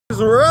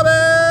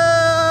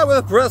Robin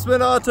with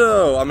Pressman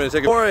Auto. I'm going to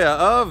take a tour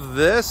of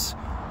this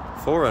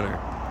 4Runner.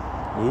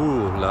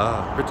 Ooh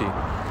la, pretty.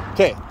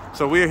 Okay,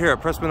 so we are here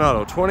at Pressman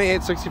Auto,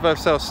 2865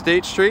 South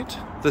State Street.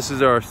 This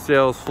is our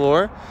sales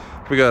floor.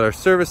 We got our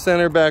service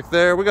center back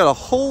there. We got a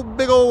whole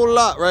big old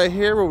lot right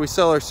here where we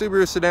sell our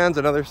Subaru sedans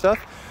and other stuff.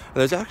 And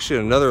there's actually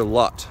another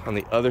lot on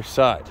the other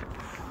side.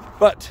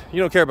 But you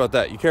don't care about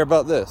that. You care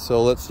about this.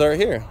 So let's start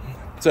here.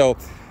 So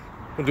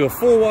we'll do a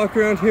full walk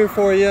around here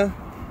for you.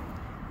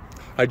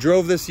 I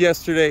drove this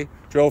yesterday,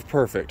 drove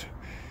perfect.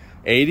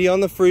 80 on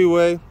the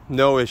freeway,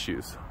 no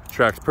issues.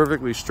 Track's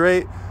perfectly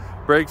straight,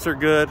 brakes are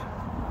good.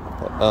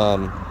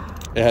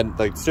 It had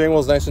like steering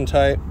wheel's nice and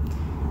tight,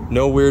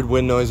 no weird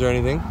wind noise or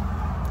anything.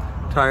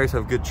 Tires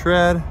have good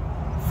tread,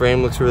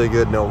 frame looks really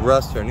good, no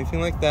rust or anything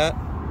like that.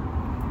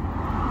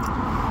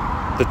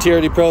 The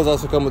TRD Pros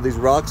also come with these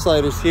rock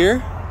sliders here,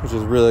 which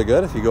is really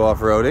good if you go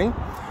off-roading,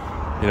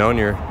 you know, and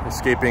you're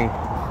escaping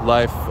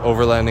life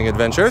overlanding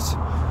adventures.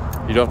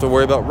 You don't have to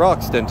worry about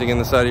rocks denting in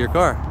the side of your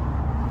car.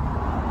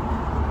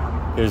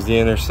 Here's the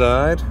inner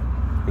side.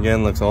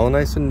 Again, looks all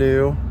nice and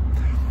new.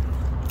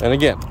 And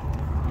again,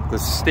 the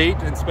state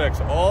inspects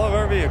all of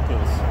our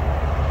vehicles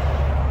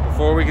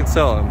before we can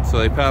sell them. So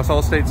they pass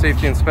all state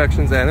safety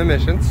inspections and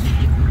emissions.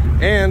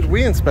 And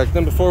we inspect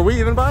them before we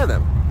even buy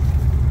them.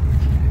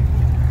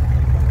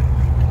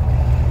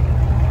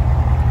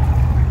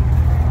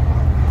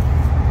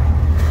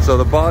 So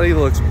the body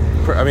looks,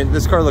 I mean,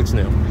 this car looks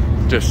new.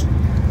 Just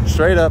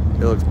straight up,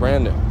 it looks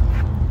brand new.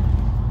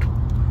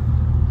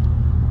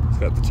 It's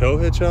got the tow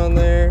hitch on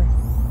there,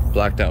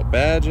 blacked out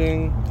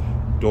badging,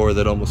 door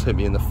that almost hit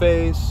me in the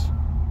face.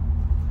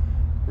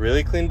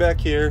 Really clean back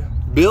here.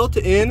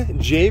 Built-in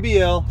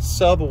JBL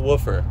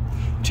subwoofer.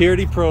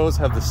 TRD Pros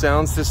have the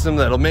sound system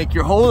that'll make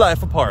your whole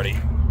life a party.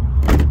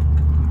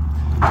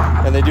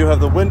 And they do have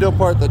the window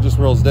part that just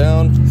rolls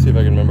down. Let's see if I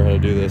can remember how to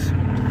do this.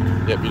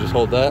 Yep, you just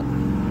hold that.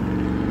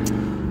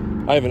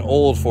 I have an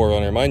old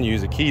 4Runner. Mine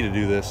use a key to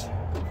do this.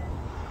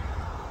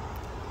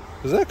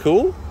 Isn't that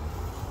cool?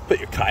 Put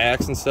your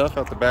kayaks and stuff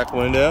out the back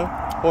window,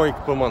 or you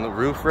can put them on the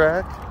roof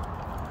rack.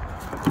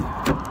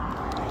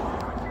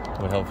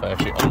 It'll help if I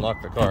actually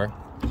unlock the car.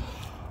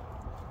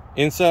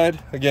 Inside,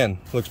 again,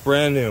 looks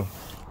brand new.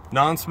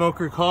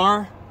 Non-smoker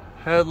car.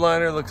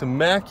 Headliner looks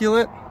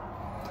immaculate.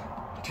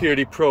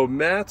 TRD Pro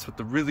mats with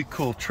the really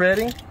cool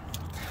treading.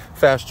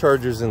 Fast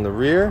chargers in the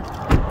rear.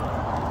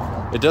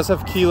 It does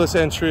have keyless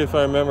entry if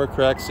I remember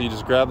correct, so you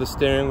just grab the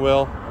steering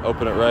wheel,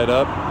 open it right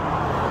up.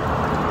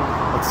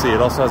 Let's see,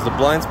 it also has the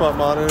blind spot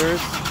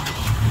monitors,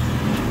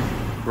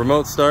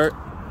 remote start.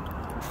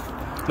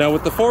 Now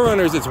with the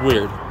 4Runners, it's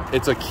weird.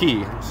 It's a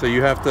key, so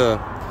you have to,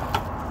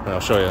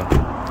 I'll show you.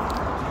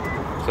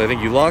 So I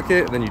think you lock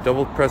it, and then you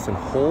double press and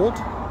hold.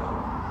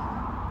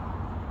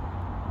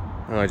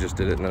 Oh, I just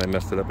did it, and then I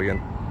messed it up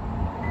again.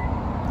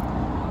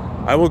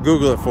 I will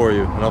Google it for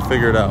you, and I'll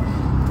figure it out.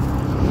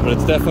 But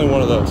it's definitely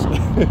one of those.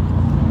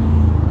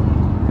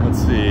 Let's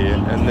see,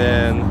 and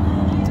then,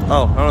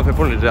 oh, I don't know if I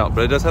pointed it out,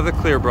 but it does have the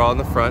clear bra in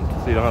the front,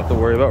 so you don't have to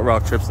worry about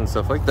rock trips and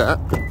stuff like that.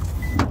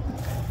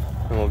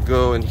 And we'll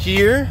go in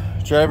here.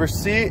 Driver's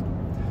seat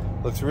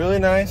looks really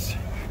nice.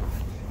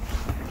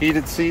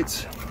 Heated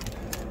seats.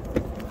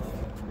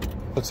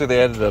 Looks like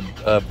they added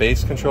a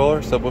bass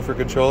controller, subwoofer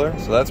controller,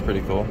 so that's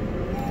pretty cool.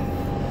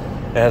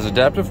 It has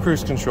adaptive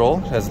cruise control.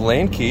 It has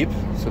lane keep,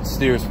 so it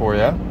steers for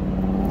you.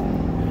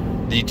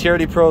 The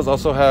TRD Pros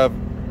also have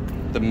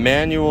the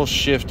manual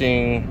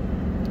shifting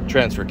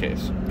transfer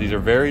case. These are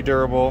very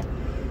durable.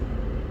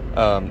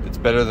 It's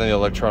better than the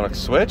electronic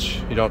switch.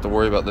 You don't have to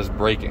worry about this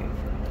braking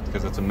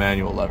because it's a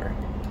manual lever.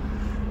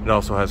 It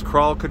also has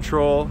crawl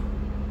control,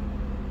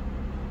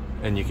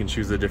 and you can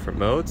choose the different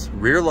modes.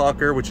 Rear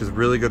locker, which is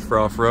really good for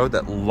off-road,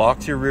 that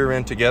locks your rear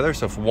end together.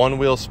 So if one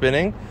wheel's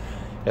spinning,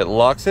 it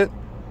locks it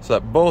so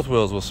that both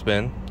wheels will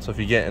spin. So if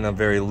you get in a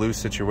very loose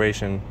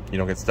situation, you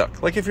don't get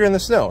stuck. Like if you're in the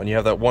snow and you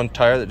have that one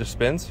tire that just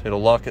spins,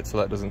 it'll lock it so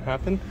that doesn't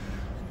happen.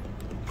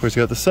 Of course,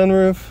 you got the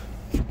sunroof,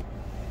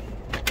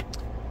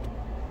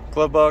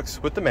 glove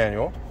box with the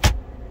manual,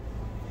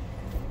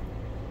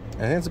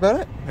 and that's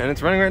about it. And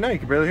it's running right now, you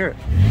can barely hear it.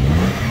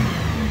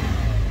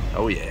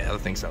 Oh yeah,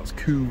 that thing sounds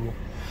cool.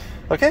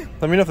 Okay,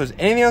 let me know if there's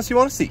anything else you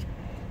want to see.